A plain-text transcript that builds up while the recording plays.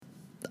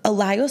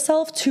allow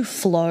yourself to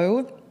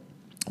flow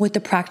with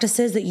the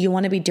practices that you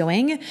want to be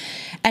doing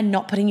and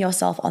not putting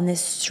yourself on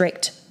this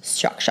strict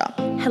structure.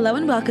 Hello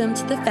and welcome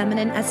to the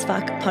Feminine as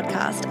Fuck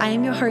podcast. I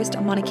am your host,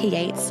 Monica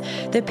Yates,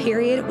 the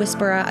period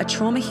whisperer, a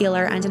trauma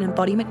healer, and an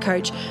embodiment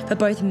coach for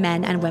both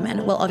men and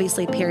women. Well,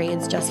 obviously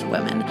periods just for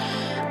women.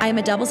 I am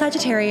a double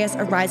Sagittarius,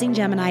 a rising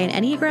Gemini, an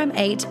Enneagram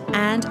 8,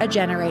 and a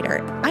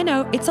generator. I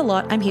know, it's a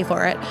lot. I'm here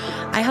for it.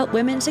 I help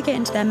women to get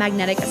into their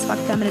magnetic as fuck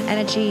feminine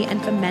energy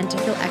and for men to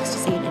feel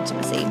ecstasy and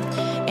intimacy.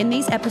 In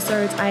these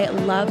episodes, I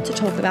love to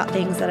talk about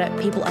things that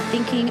people are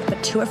thinking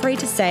but too afraid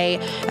to say,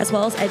 as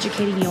well as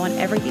educating you on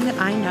everything that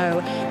I know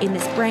in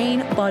this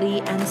brain,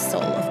 body, and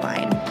soul of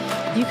mine.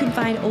 You can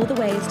find all the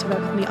ways to work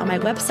with me on my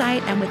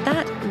website. And with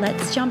that,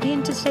 let's jump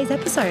into today's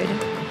episode.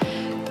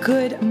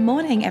 Good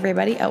morning,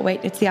 everybody. Oh, wait,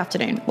 it's the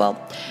afternoon.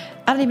 Well,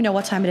 I don't even know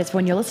what time it is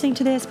when you're listening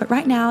to this, but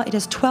right now it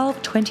is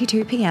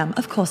 12:22 p.m.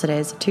 Of course it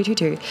is,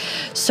 222.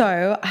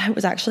 So I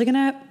was like,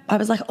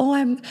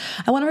 I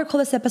want to record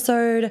this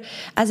episode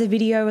as a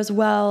video as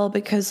well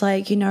because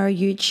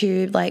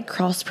YouTube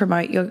cross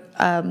promote your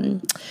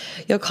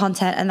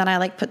content. And then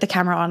I put the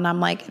camera on and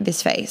I'm like,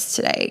 this face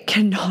today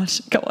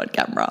cannot go on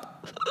camera.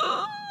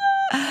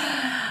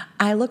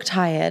 I look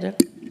tired.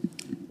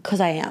 Because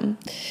I am.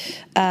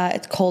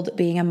 It's called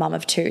being a mum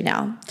of two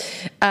now.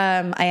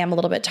 I am a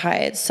little bit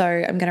tired, so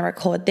I'm going to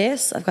record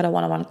this. I've got a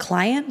one-on-one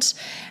client,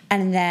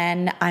 and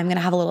then I'm going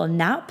to have a little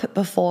nap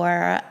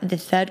before the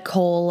third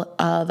call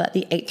of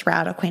the 8th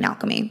round of Queen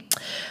Alchemy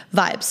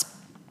vibes.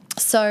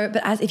 So,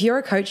 but if you're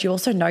a coach, you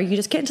also know you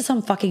just get into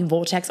some fucking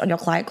vortex on your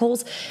client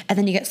calls and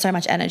then you get so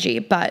much energy.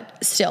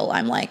 But still,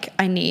 I'm like,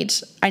 I need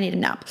a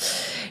nap.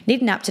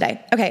 Need a nap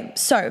today. Okay,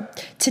 so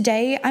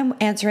today I'm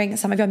answering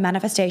some of your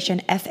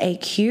manifestation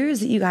FAQs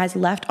that you guys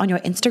left on your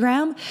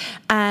Instagram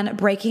and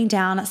breaking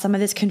down some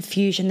of this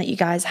confusion that you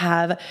guys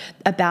have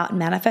about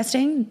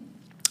manifesting.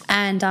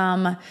 And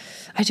I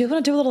do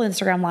want to do a little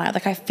Instagram live.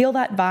 I feel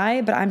that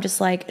vibe, but I'm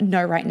just like,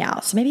 no right now.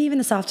 So maybe even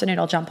this afternoon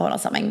I'll jump on or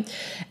something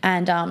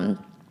and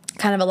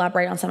kind of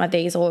elaborate on some of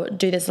these or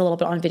do this a little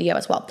bit on video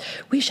as well.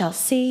 We shall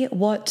see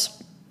what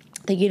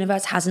the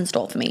universe has in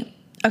store for me.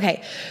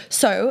 Okay,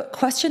 so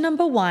question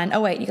number 1.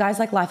 Oh wait, you guys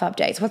like life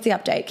updates. What's the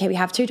update? Okay, we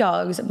have 2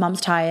 dogs,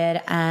 mum's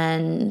tired,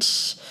 and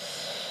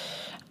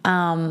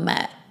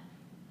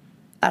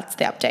that's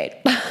the update.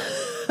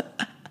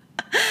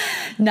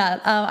 No,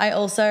 I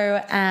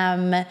also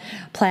am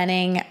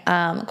planning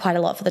quite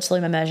a lot for the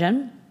Tulum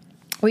immersion.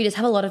 We just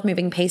have a lot of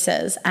moving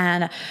pieces,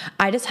 and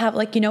I just have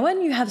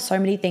when you have so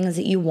many things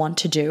that you want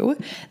to do,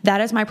 that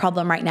is my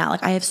problem right now.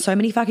 I have so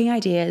many fucking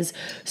ideas,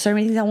 so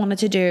many things I wanted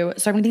to do,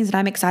 so many things that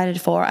I'm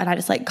excited for, and I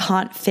just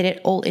can't fit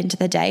it all into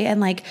the day.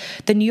 And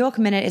the New York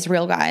minute is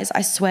real, guys.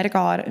 I swear to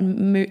God,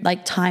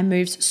 time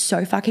moves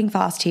so fucking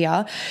fast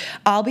here.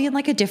 I'll be in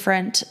a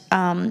different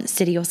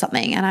city or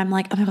something, and I'm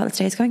like, oh my God, this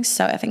day is going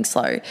so effing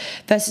slow.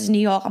 Versus New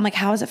York, I'm like,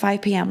 how is it 5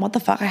 p.m.? What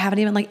the fuck? I haven't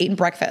even eaten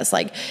breakfast.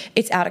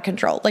 It's out of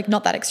control.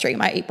 Not that extreme.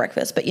 I eat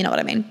breakfast, but you know what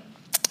I mean.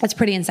 It's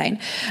pretty insane.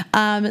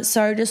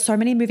 So just so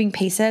many moving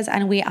pieces,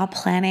 and we are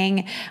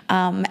planning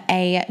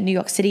a New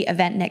York City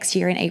event next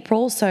year in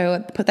April.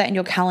 So put that in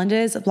your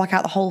calendars, block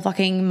out the whole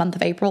fucking month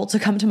of April to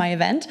come to my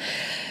event.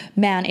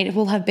 Man, it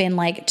will have been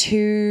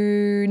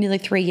nearly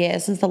 3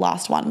 years since the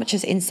last one, which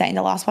is insane.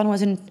 The last one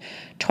was in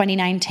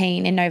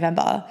 2019 in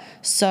November.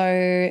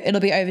 So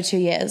it'll be over 2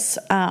 years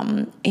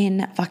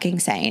in fucking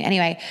insane.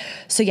 Anyway,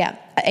 so yeah,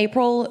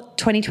 April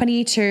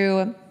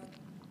 2022,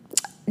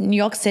 New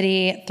York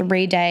City,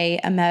 3-day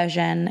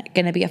immersion,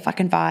 gonna be a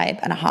fucking vibe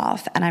and a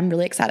half, and I'm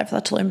really excited for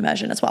the Tulum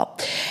immersion as well.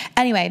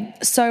 Anyway,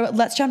 so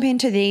let's jump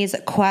into these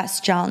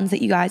questions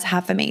that you guys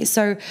have for me.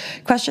 So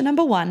question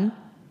number 1,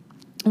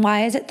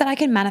 why is it that I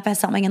can manifest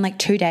something in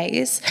 2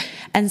 days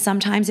and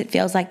sometimes it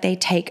feels like they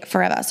take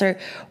forever? So,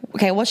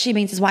 okay, what she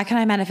means is why can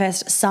I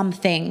manifest some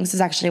things,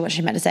 is actually what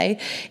she meant to say,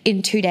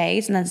 in 2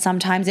 days and then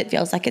sometimes it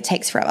feels like it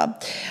takes forever?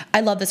 I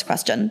love this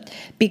question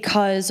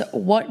because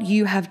what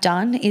you have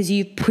done is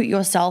you've put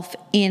yourself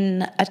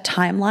in a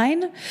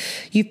timeline.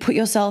 You've put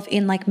yourself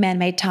in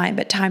man-made time,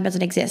 but time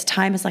doesn't exist.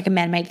 Time is a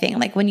man-made thing.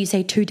 When you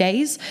say 2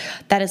 days,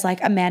 that is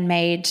a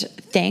man-made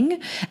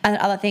thing, and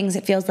other things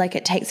it feels like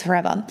it takes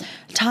forever.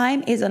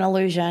 Time is an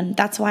illusion.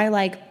 That's why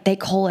they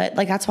call it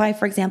that's why,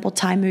 for example,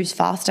 time moves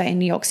faster in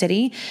New York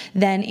City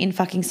than in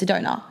fucking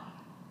Sedona.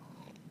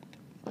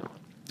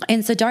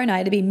 In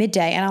Sedona it'd be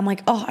midday and I'm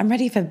like, oh, I'm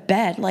ready for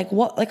bed.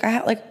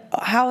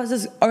 How is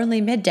this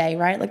only midday,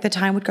 right? The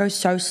time would go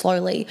so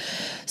slowly.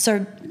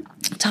 So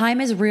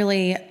time is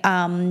really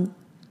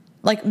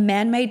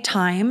man-made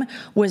time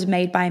was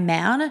made by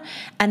man,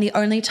 and the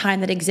only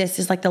time that exists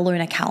is the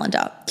lunar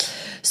calendar.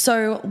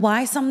 So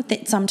why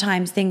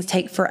sometimes things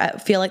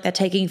feel like they're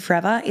taking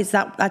forever is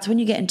that's when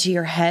you get into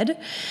your head,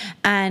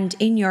 and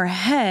in your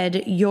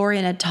head you're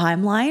in a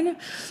timeline,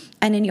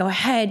 and in your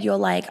head you're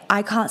like,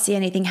 I can't see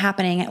anything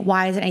happening.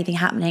 Why isn't anything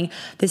happening?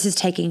 This is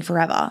taking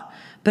forever.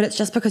 But it's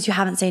just because you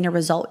haven't seen a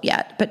result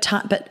yet.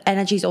 But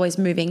energy is always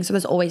moving, so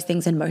there's always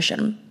things in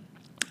motion.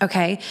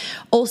 Okay.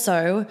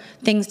 Also,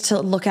 things to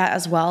look at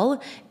as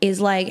well is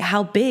like,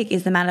 how big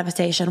is the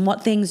manifestation?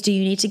 What things do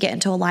you need to get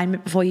into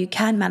alignment before you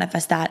can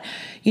manifest that?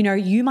 You know,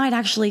 you might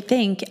actually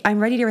think, I'm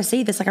ready to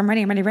receive this. Like, I'm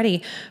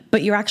ready.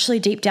 But you're actually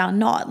deep down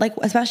not. Like,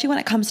 especially when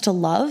it comes to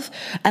love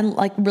and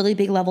like really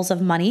big levels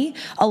of money,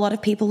 a lot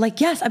of people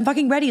like, yes, I'm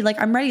fucking ready. Like,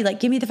 I'm ready. Like,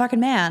 give me the fucking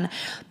man.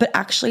 But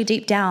actually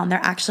deep down, they're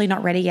actually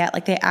not ready yet.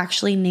 Like, they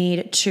actually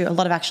need to, a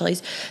lot of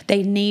actuallys,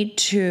 they need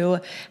to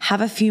have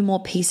a few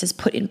more pieces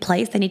put in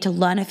place. They need to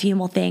learn a few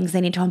more things.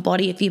 They need to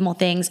embody a few more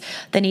things.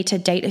 They need to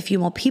date a few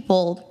more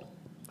people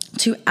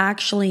to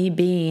actually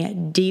be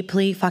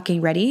deeply fucking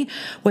ready,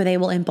 where they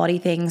will embody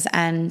things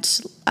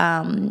and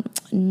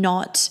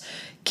not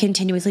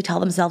continuously tell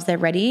themselves they're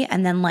ready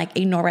and then like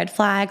ignore red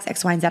flags,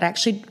 X, Y, and Z. I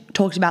actually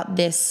talked about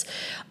this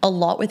a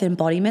lot with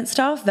embodiment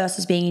stuff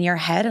versus being in your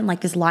head and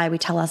like this lie we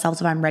tell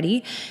ourselves of I'm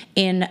ready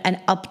in an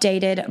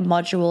updated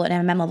module in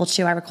MMM level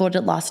 2. I recorded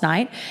it last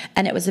night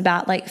and it was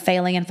about like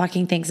failing and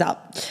fucking things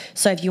up.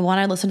 So if you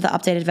want to listen to the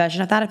updated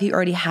version of that, if you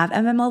already have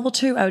MMM level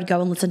 2, I would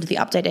go and listen to the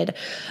updated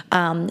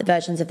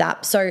versions of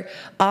that. So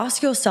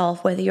ask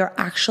yourself whether you're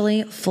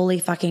actually fully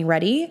fucking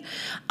ready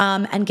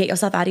and get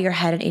yourself out of your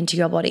head and into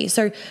your body.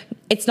 So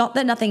it's not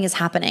that nothing is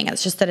happening.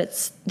 It's just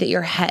that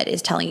your head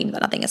is telling you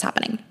that nothing is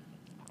happening.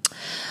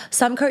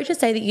 Some coaches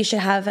say that you should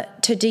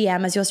have to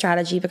DM as your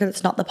strategy because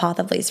it's not the path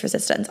of least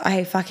resistance.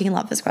 I fucking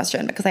love this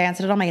question because I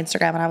answered it on my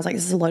Instagram and I was like,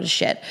 this is a load of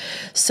shit.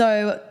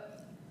 So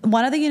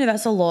one of the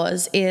universal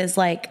laws is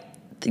like,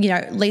 you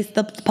know, least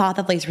the path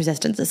of least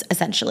resistance is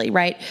essentially,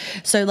 right?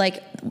 So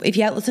like if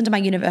you haven't listened to my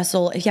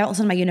universal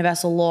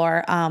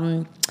law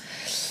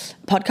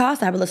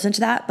podcast, I would listen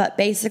to that. But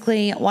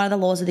basically one of the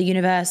laws of the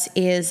universe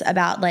is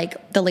about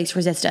like the least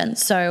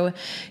resistance. So,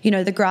 you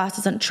know, the grass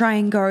doesn't try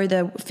and grow,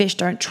 the fish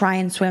don't try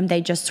and swim,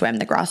 they just swim,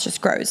 the grass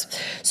just grows.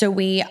 So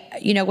we,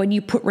 you know, when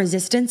you put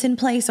resistance in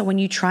place or when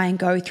you try and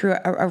go through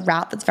a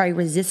route that's very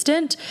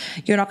resistant,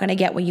 you're not going to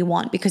get what you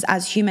want, because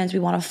as humans, we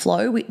want to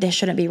flow. There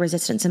shouldn't be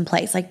resistance in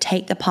place. Like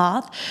take the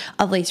path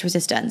of least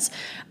resistance.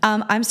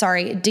 I'm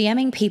sorry,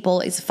 DMing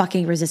people is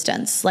fucking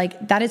resistance.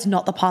 Like that is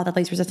not the path of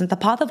least resistance. The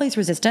path of least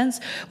resistance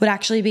would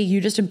actually be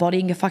you just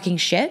embodying your fucking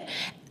shit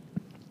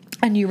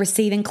and you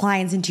receiving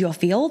clients into your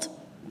field.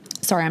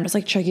 Sorry, I'm just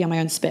like choking on my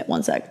own spit.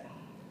 One sec.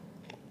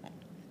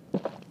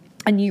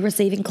 And you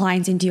receiving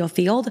clients into your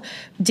field.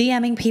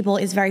 DMing people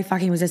is very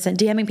fucking resistant.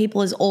 DMing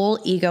people is all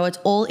ego. It's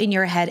all in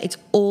your head. It's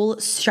all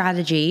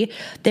strategy.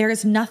 There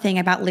is nothing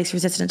about least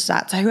resistance to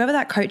that. So whoever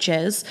that coach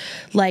is,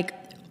 like,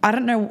 I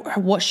don't know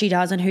what she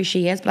does and who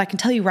she is, but I can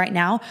tell you right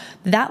now,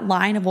 that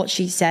line of what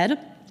she said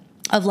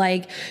of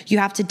like, you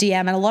have to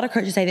DM, and a lot of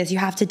coaches say this, you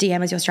have to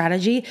DM as your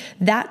strategy.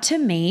 That to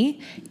me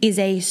is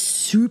a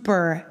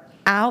super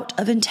out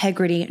of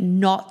integrity,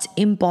 not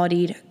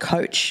embodied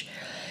coach.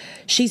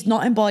 She's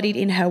not embodied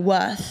in her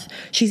worth.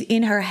 She's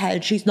in her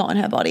head. She's not in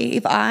her body.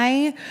 If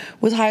I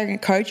was hiring a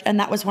coach and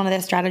that was one of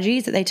their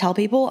strategies that they tell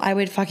people, I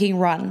would fucking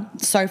run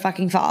so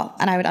fucking far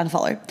and I would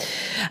unfollow.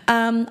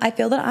 I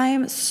feel that I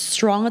am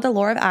strong with the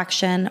law of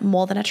action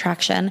more than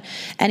attraction.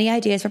 Any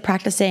ideas for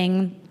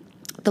practicing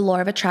the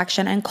law of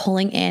attraction and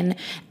calling in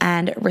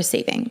and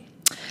receiving?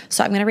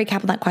 So I'm going to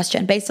recap on that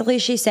question. Basically,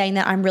 she's saying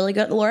that I'm really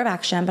good at the law of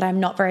action, but I'm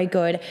not very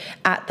good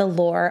at the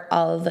law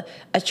of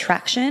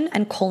attraction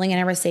and calling in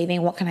and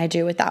receiving. What can I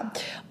do with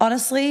that?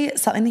 Honestly,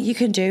 something that you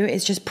can do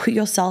is just put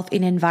yourself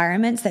in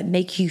environments that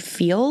make you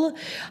feel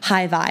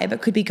high vibe.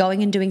 It could be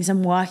going and doing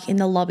some work in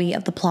the lobby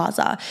of the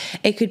plaza.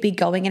 It could be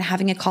going and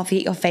having a coffee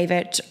at your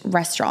favorite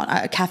restaurant,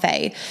 a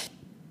cafe.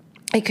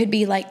 It could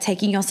be like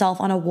taking yourself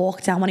on a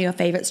walk down one of your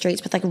favorite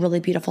streets with like really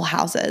beautiful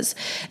houses.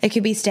 It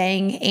could be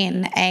staying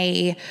in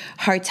a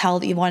hotel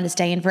that you wanted to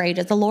stay in for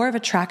ages. The law of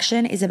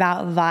attraction is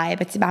about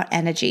vibe. It's about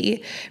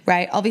energy,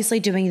 right? Obviously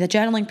doing the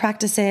journaling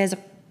practices,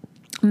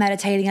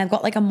 meditating. I've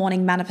got like a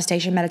morning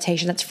manifestation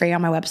meditation that's free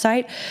on my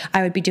website.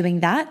 I would be doing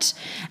that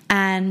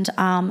and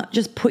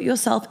just put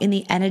yourself in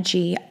the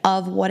energy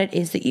of what it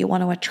is that you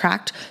want to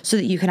attract so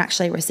that you can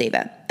actually receive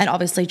it. And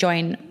obviously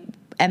join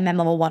MM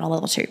level 1 or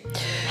level 2.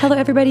 Hello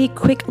everybody,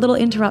 quick little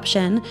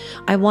interruption.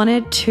 I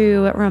wanted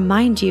to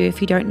remind you, if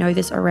you don't know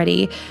this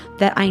already,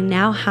 that I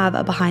now have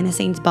a behind the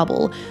scenes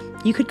bubble.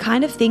 You could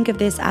kind of think of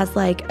this as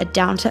like a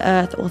down to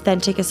earth,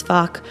 authentic as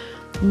fuck,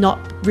 not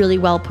really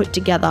well put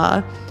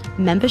together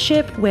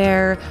membership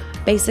where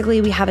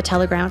basically we have a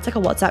Telegram. It's like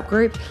a WhatsApp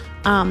group.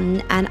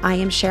 And I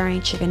am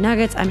sharing chicken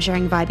nuggets, I'm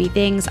sharing vibey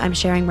things, I'm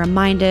sharing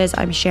reminders,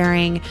 I'm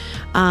sharing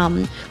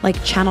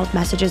like channeled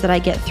messages that I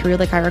get through,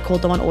 like I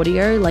record them on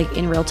audio like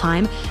in real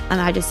time and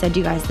I just send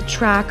you guys the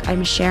track.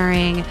 I'm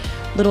sharing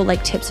little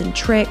like tips and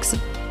tricks,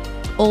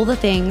 all the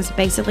things.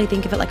 Basically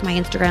think of it like my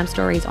Instagram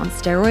stories on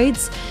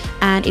steroids,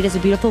 and it is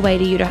a beautiful way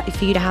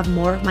for you to have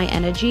more of my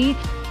energy.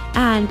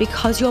 And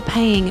because you're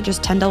paying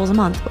just $10 a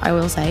month, I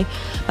will say,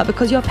 but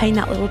because you're paying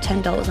that little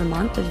 $10 a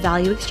month, the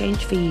value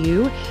exchange for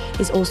you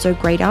is also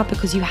greater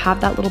because you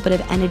have that little bit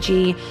of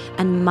energy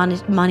and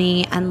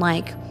money and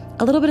like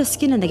a little bit of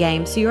skin in the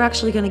game. So you're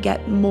actually going to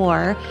get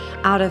more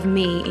out of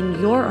me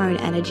in your own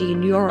energy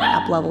and your own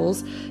up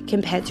levels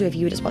compared to if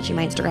you were just watching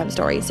my Instagram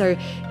story. So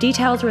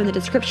details are in the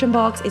description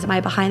box. It's my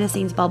behind the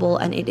scenes bubble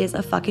and it is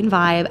a fucking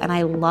vibe. And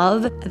I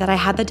love that I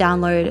had the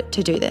download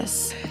to do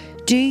this.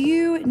 Do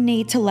you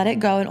need to let it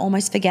go and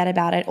almost forget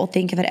about it or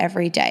think of it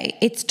every day?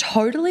 It's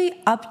totally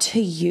up to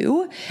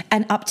you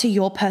and up to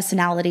your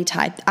personality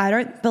type. I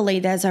don't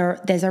believe there's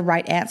a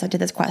right answer to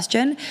this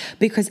question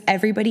because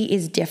everybody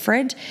is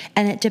different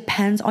and it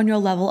depends on your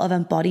level of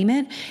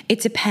embodiment.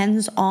 It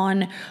depends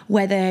on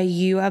whether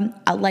you are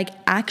like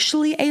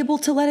actually able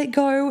to let it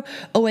go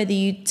or whether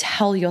you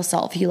tell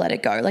yourself you let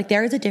it go. Like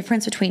there is a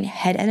difference between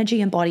head energy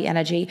and body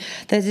energy.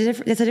 There's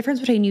a difference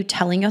between you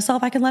telling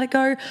yourself I can let it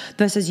go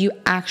versus you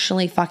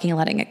actually fucking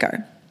letting it go.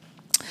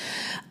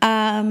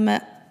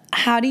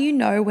 How do you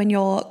know when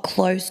you're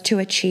close to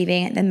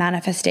achieving the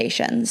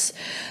manifestations?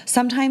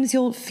 Sometimes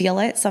you'll feel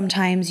it,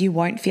 sometimes you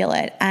won't feel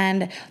it.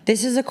 And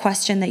this is a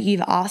question that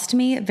you've asked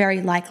me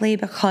very likely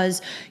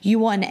because you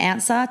want an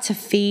answer to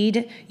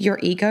feed your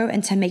ego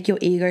and to make your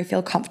ego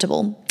feel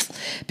comfortable,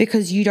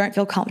 because you don't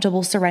feel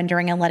comfortable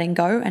surrendering and letting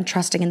go and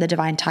trusting in the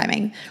divine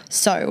timing.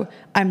 So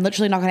I'm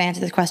literally not going to answer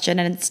this question.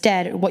 And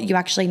instead, what you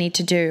actually need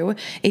to do,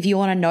 if you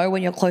want to know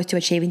when you're close to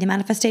achieving the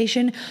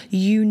manifestation,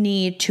 you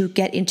need to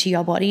get into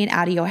your body and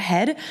out of your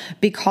head,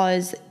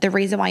 because the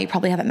reason why you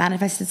probably haven't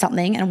manifested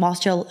something and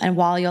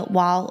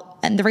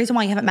the reason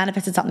why you haven't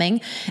manifested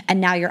something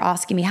and now you're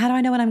asking me, how do I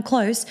know when I'm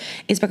close,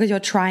 is because you're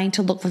trying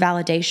to look for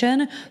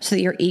validation so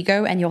that your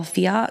ego and your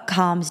fear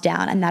calms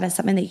down. And that is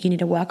something that you need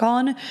to work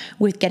on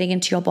with getting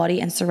into your body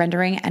and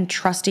surrendering and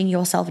trusting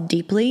yourself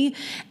deeply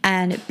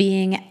and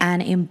being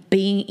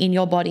in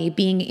your body,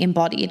 being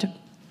embodied.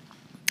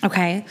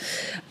 Okay.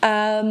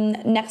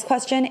 Next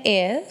question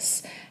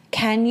is,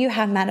 can you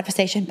have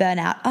manifestation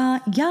burnout?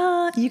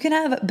 Yeah, you can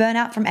have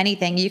burnout from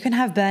anything. You can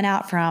have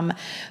burnout from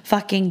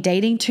fucking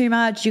dating too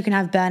much. You can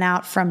have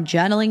burnout from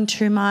journaling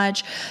too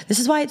much. This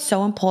is why it's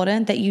so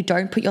important that you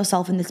don't put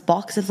yourself in this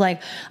box of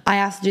like, I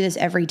have to do this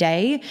every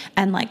day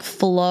and like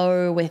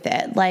flow with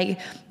it. Like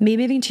me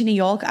moving to New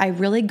York, I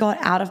really got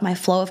out of my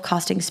flow of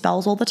casting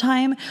spells all the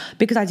time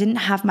because I didn't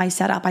have my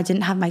setup. I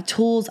didn't have my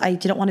tools. I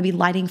didn't want to be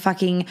lighting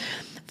fucking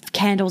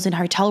candles in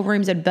hotel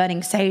rooms and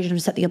burning sage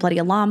and set the bloody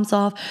alarms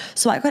off.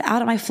 So I got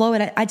out of my flow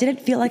and I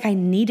didn't feel like I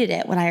needed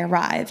it when I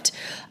arrived.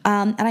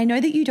 And I know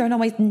that you don't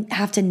always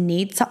have to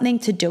need something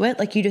to do it.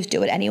 Like you just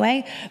do it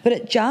anyway, but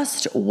it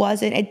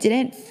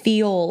didn't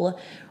feel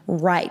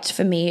right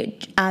for me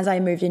as I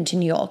moved into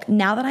New York.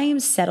 Now that I am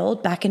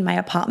settled back in my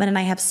apartment and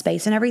I have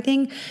space and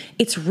everything,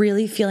 it's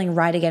really feeling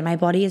right again. My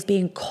body is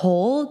being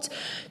called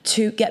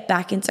to get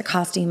back into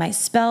casting my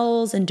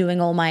spells and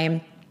doing all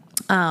my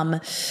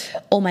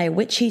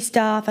witchy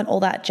stuff and all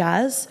that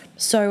jazz.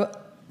 So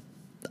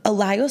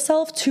allow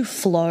yourself to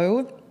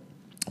flow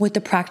with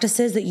the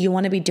practices that you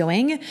want to be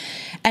doing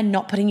and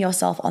not putting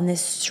yourself on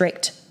this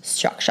strict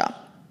structure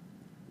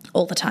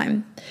all the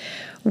time.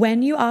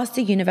 When you ask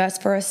the universe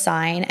for a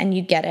sign and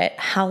you get it,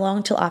 how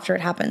long till after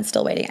it happens?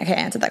 Still waiting. Okay, I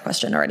answered that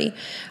question already.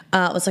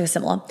 It's like a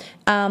similar.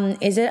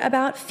 Is it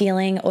about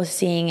feeling or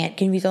seeing it?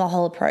 Confused with the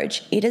whole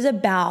approach. It is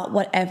about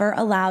whatever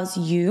allows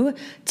you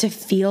to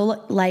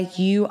feel like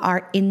you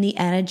are in the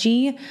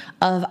energy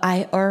of,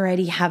 I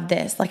already have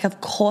this. Like,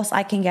 of course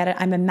I can get it.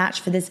 I'm a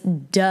match for this.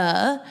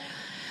 Duh.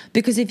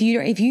 Because if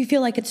you feel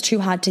like it's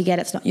too hard to get,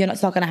 it's not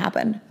going to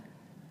happen.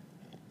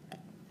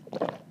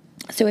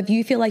 So if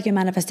you feel like your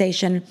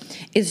manifestation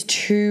is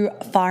too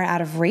far out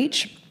of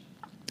reach,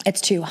 it's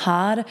too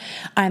hard,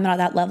 I'm not at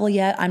that level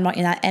yet, I'm not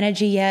in that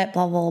energy yet,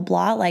 blah, blah,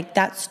 blah, like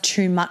that's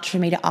too much for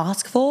me to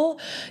ask for,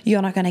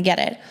 you're not going to get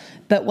it.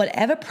 But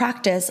whatever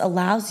practice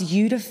allows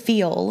you to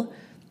feel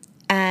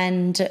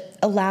and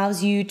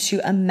allows you to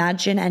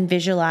imagine and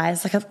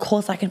visualize, like, of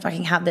course I can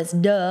fucking have this,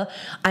 duh,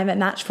 I'm a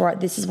match for it,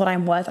 this is what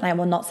I'm worth and I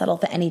will not settle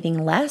for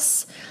anything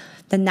less,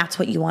 then that's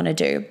what you want to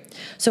do.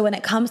 So when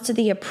it comes to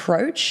the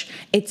approach,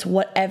 it's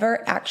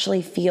whatever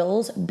actually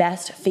feels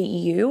best for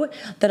you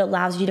that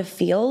allows you to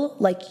feel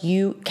like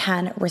you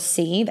can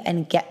receive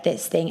and get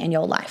this thing in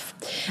your life.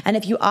 And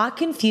if you are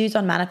confused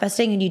on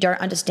manifesting and you don't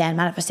understand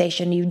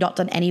manifestation, you've not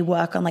done any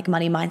work on like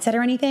money mindset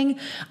or anything,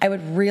 I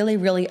would really,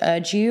 really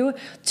urge you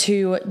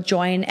to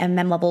join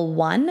MM level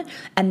 1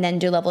 and then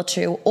do level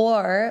 2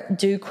 or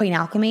do Queen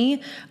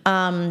Alchemy,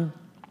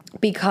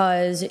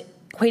 because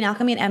Queen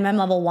Alchemy and MM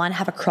level 1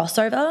 have a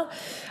crossover,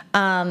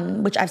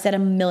 which I've said a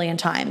million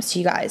times to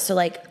you guys. So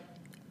like,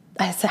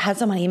 I had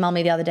someone email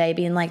me the other day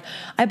being like,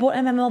 I bought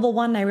MM level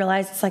 1 and I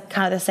realized it's like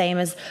kind of the same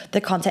as the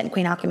content in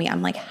Queen Alchemy.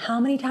 I'm like, how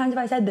many times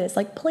have I said this?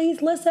 Like,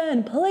 please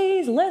listen,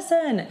 please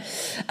listen.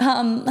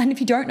 And if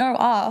you don't know,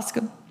 ask.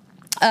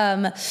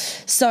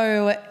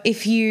 So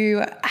if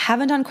you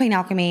haven't done Queen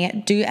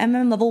Alchemy, do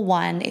MM level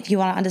 1 if you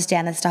want to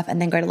understand this stuff, and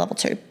then go to level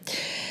 2.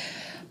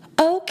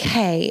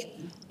 Okay.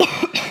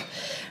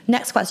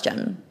 Next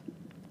question.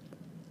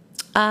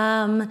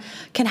 Can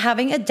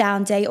having a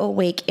down day or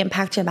week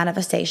impact your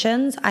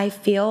manifestations? I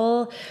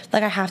feel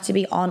like I have to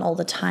be on all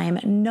the time.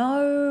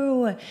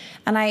 No.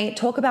 And I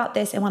talk about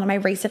this in one of my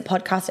recent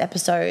podcast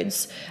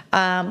episodes,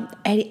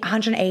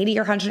 180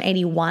 or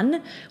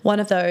 181, one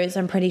of those,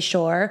 I'm pretty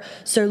sure.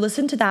 So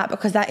listen to that,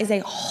 because that is a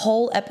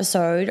whole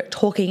episode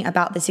talking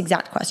about this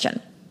exact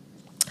question.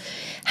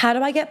 How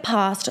do I get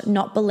past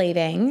not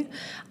believing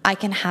I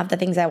can have the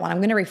things I want? I'm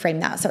going to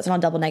reframe that so it's not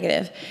a double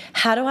negative.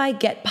 How do I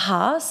get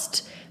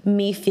past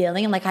me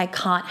feeling like I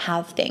can't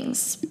have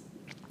things?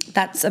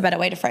 That's a better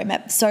way to frame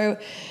it. So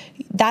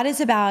that is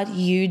about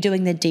you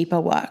doing the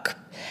deeper work.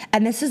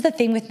 And this is the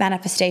thing with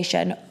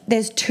manifestation.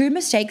 There's two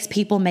mistakes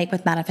people make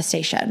with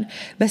manifestation.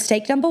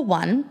 Mistake number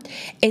one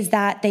is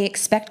that they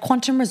expect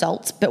quantum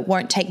results but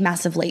won't take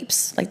massive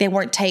leaps. Like they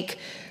won't take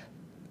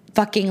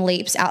fucking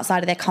leaps outside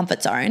of their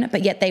comfort zone,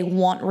 but yet they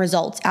want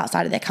results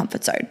outside of their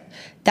comfort zone.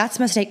 That's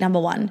mistake number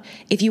one.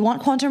 If you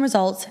want quantum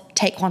results,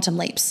 take quantum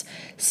leaps.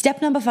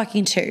 Step number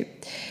fucking two,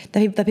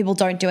 that people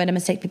don't do, and a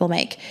mistake people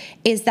make,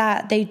 is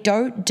that they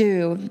don't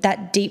do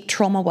that deep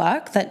trauma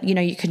work that, you know,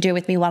 you can do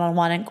with me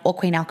one-on-one or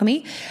Queen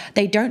Alchemy.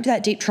 They don't do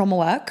that deep trauma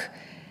work.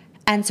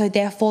 And so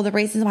therefore the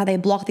reasons why they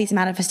block these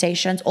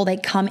manifestations, or they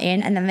come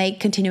in and then they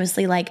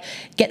continuously like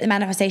get the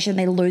manifestation,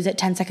 they lose it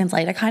 10 seconds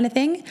later kind of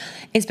thing,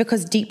 is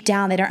because deep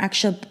down they don't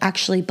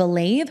actually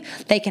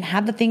believe they can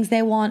have the things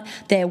they want,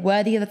 they're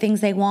worthy of the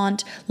things they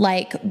want,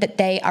 like that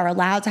they are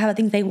allowed to have the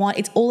things they want.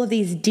 It's all of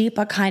these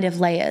deeper kind of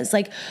layers.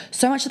 Like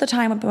so much of the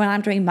time when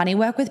I'm doing money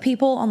work with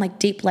people on like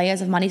deep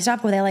layers of money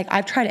stuff where they're like,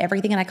 I've tried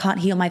everything and I can't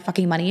heal my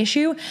fucking money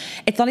issue.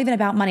 It's not even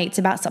about money, it's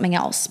about something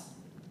else.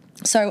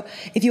 So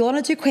if you want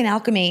to do Queen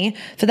Alchemy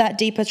for that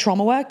deeper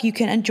trauma work, you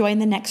can join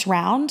the next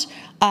round.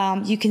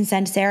 You can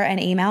send Sarah an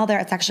email there.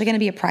 It's actually going to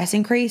be a price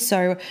increase.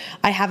 So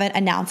I haven't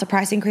announced a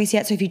price increase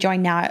yet. So if you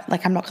join now,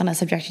 like I'm not going to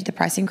subject you to the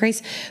price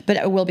increase, but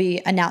it will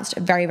be announced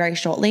very, very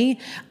shortly.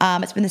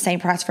 It's been the same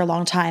price for a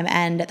long time,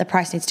 and the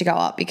price needs to go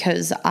up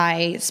because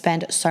I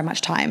spend so much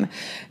time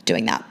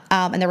doing that.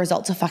 And the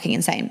results are fucking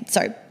insane.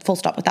 So full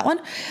stop with that one.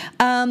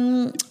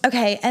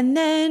 Okay. And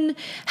then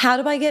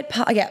how do I get,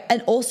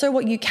 and also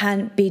what you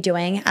can be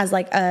doing as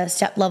like a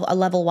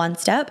level one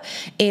step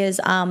is,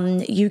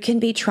 you can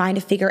be trying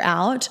to figure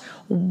out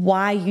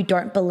why you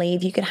don't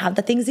believe you can have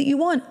the things that you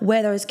want,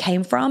 where those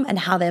came from and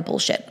how they're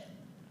bullshit.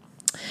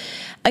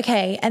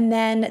 Okay, and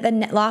then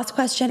the last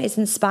question is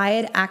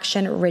inspired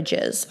action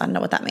ridges. I don't know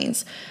what that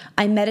means.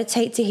 I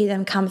meditate to hear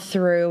them come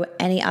through.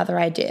 Any other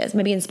ideas?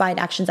 Maybe inspired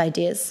actions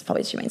ideas,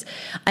 probably what she means.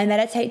 I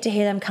meditate to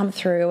hear them come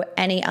through.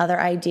 Any other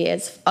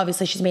ideas?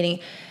 Obviously, she's meaning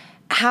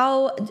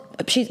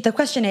the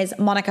question is,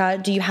 Monica,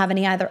 do you have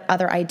any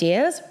other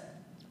ideas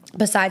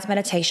besides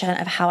meditation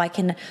of how I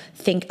can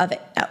think of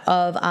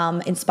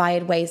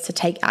inspired ways to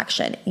take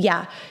action?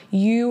 Yeah,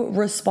 you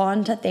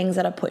respond to things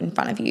that are put in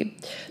front of you.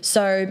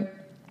 So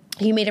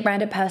you meet a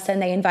random person,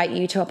 they invite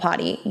you to a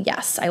party.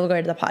 Yes, I will go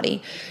to the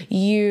party.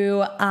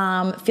 You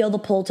feel the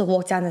pull to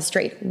walk down that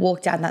street.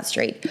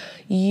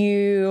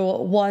 You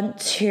want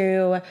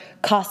to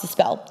cast a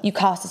spell. You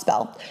cast a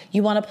spell.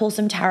 You want to pull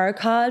some tarot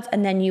cards,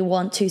 and then you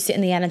want to sit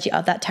in the energy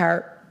of that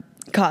tarot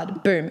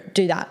card. Boom,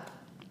 do that.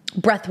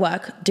 Breath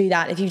work, do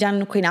that. If you've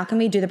done Queen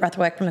Alchemy, do the breath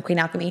work from the Queen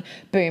Alchemy.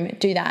 Boom,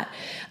 do that.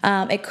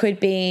 It could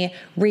be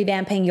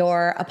revamping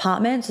your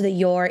apartment so that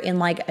you're in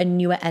like a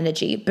newer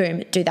energy.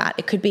 Boom, do that.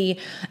 It could be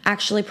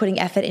actually putting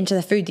effort into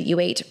the food that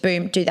you eat.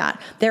 Boom, do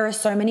that. There are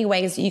so many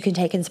ways that you can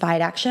take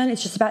inspired action.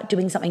 It's just about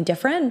doing something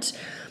different.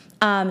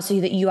 So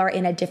that you are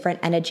in a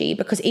different energy,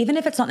 because even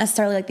if it's not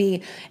necessarily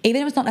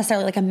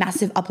like a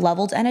massive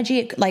up-leveled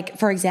energy, like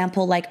for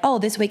example, like, oh,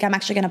 this week I'm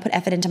actually going to put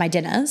effort into my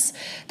dinners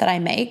that I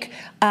make.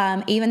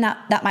 Even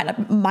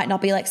that might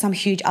not be like some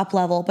huge up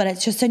level, but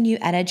it's just a new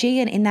energy.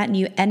 And in that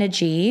new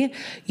energy,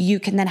 you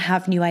can then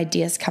have new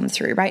ideas come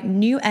through, right?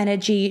 New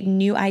energy,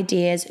 new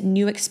ideas,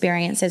 new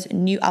experiences,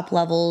 new up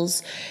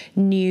levels,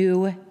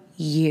 new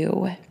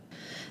you.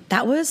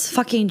 That was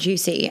fucking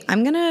juicy.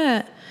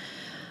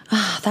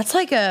 That's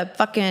like a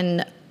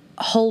fucking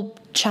whole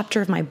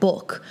chapter of my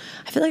book.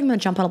 I feel like I'm going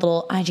to jump on a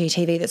little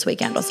IGTV this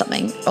weekend or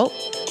something. Oh,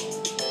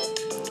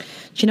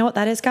 do you know what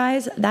that is,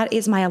 guys? That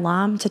is my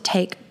alarm to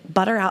take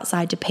Butter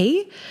outside to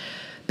pee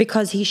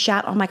because he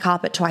shat on my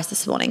carpet twice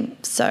this morning.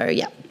 So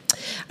yeah,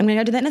 I'm going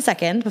to go do that in a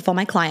second before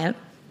my client.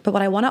 But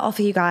what I want to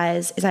offer you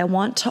guys is I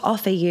want to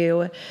offer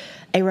you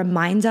a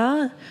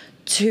reminder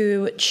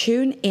to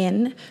tune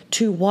in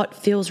to what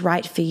feels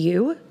right for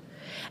you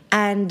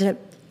and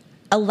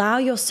allow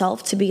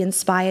yourself to be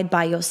inspired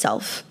by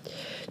yourself.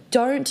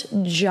 Don't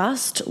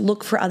just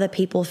look for other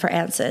people for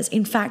answers.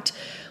 In fact,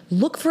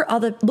 look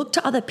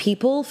to other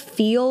people,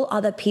 feel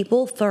other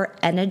people for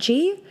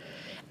energy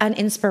and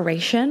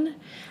inspiration,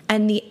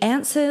 and the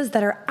answers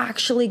that are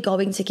actually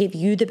going to give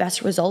you the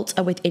best results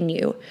are within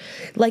you.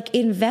 Like,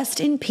 invest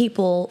in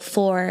people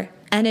for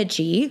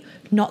energy,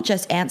 not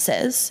just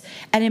answers,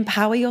 and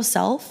empower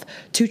yourself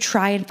to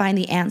try and find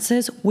the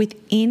answers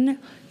within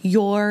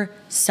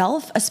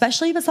yourself,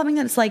 especially if it's something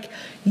that's like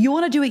you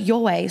want to do it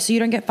your way so you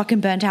don't get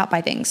fucking burnt out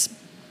by things.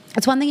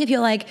 It's one thing if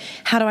you're like,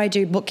 how do I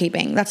do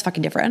bookkeeping? That's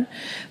fucking different.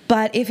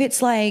 But if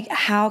it's like,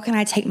 how can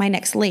I take my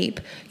next leap?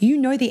 You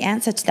know the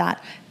answer to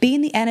that. Be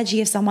in the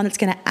energy of someone that's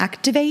going to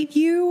activate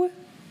you.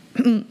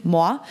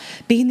 Moi.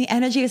 Be in the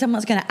energy of someone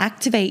that's going to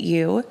activate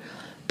you.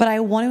 But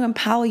I want to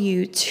empower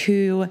you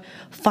to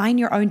find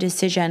your own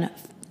decision,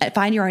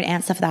 find your own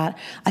answer for that.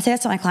 I say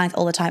that to my clients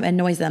all the time. It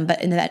annoys them.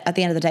 But at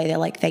the end of the day, they're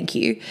like, thank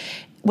you.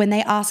 When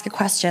they ask a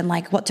question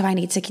like, what do I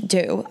need to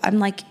do? I'm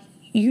like,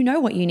 you know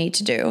what you need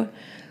to do.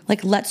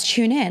 Like, let's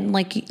tune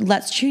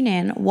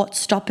in. What's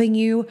stopping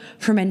you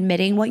from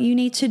admitting what you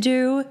need to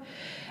do?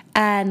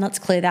 And let's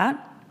clear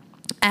that.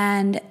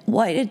 And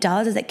what it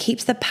does is it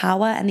keeps the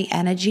power and the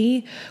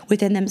energy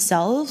within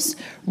themselves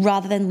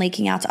rather than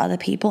leaking out to other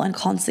people and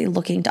constantly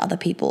looking to other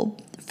people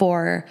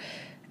for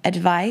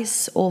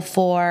advice or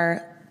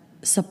for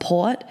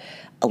support.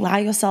 Allow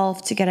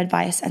yourself to get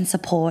advice and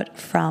support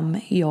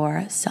from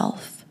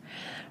yourself.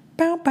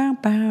 Bow, bow,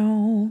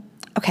 bow.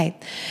 Okay,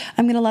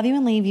 I'm going to love you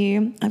and leave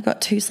you. I've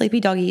got 2 sleepy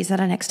doggies that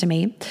are next to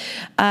me.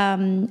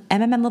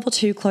 MMM Level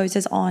 2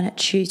 closes on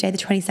Tuesday, the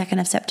 22nd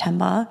of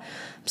September.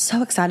 I'm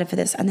so excited for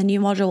this. And the new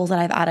modules that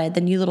I've added,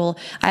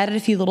 I added a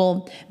few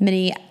little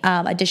mini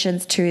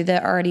additions to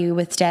the already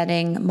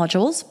withstanding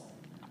modules.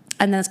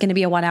 And then it's going to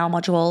be a 1-hour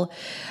module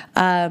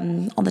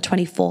on the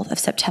 24th of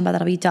September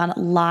that'll be done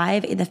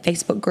live in the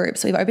Facebook group.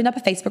 So we've opened up a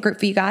Facebook group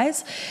for you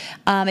guys.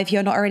 If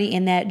you're not already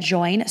in there,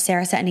 join.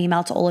 Sarah sent an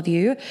email to all of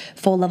you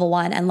for level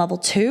 1 and level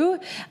 2.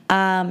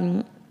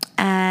 And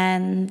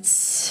I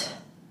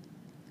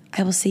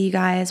will see you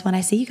guys when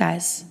I see you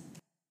guys.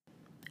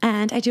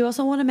 And I do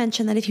also want to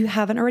mention that if you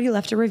haven't already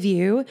left a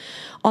review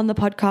on the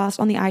podcast,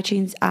 on the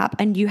iTunes app,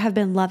 and you have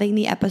been loving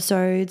the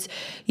episodes,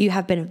 you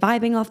have been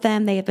vibing off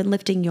them, they have been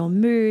lifting your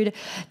mood,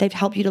 they've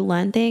helped you to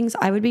learn things,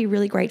 I would be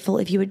really grateful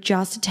if you would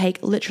just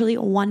take literally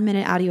 1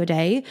 minute out of your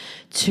day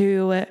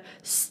to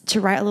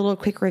write a little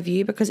quick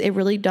review, because it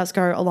really does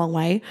go a long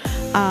way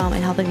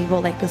in helping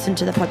people like listen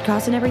to the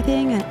podcast and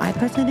everything. And I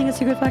personally think it's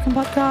a good fucking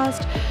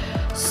podcast.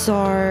 So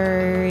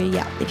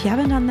yeah, if you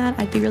haven't done that,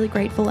 I'd be really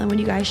grateful. And when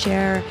you guys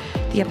share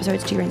the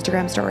episodes to your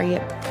Instagram story,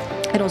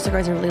 it also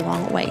goes a really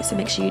long way. So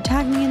make sure you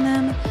tag me in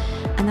them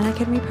and then I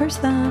can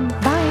repost them.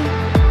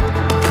 Bye.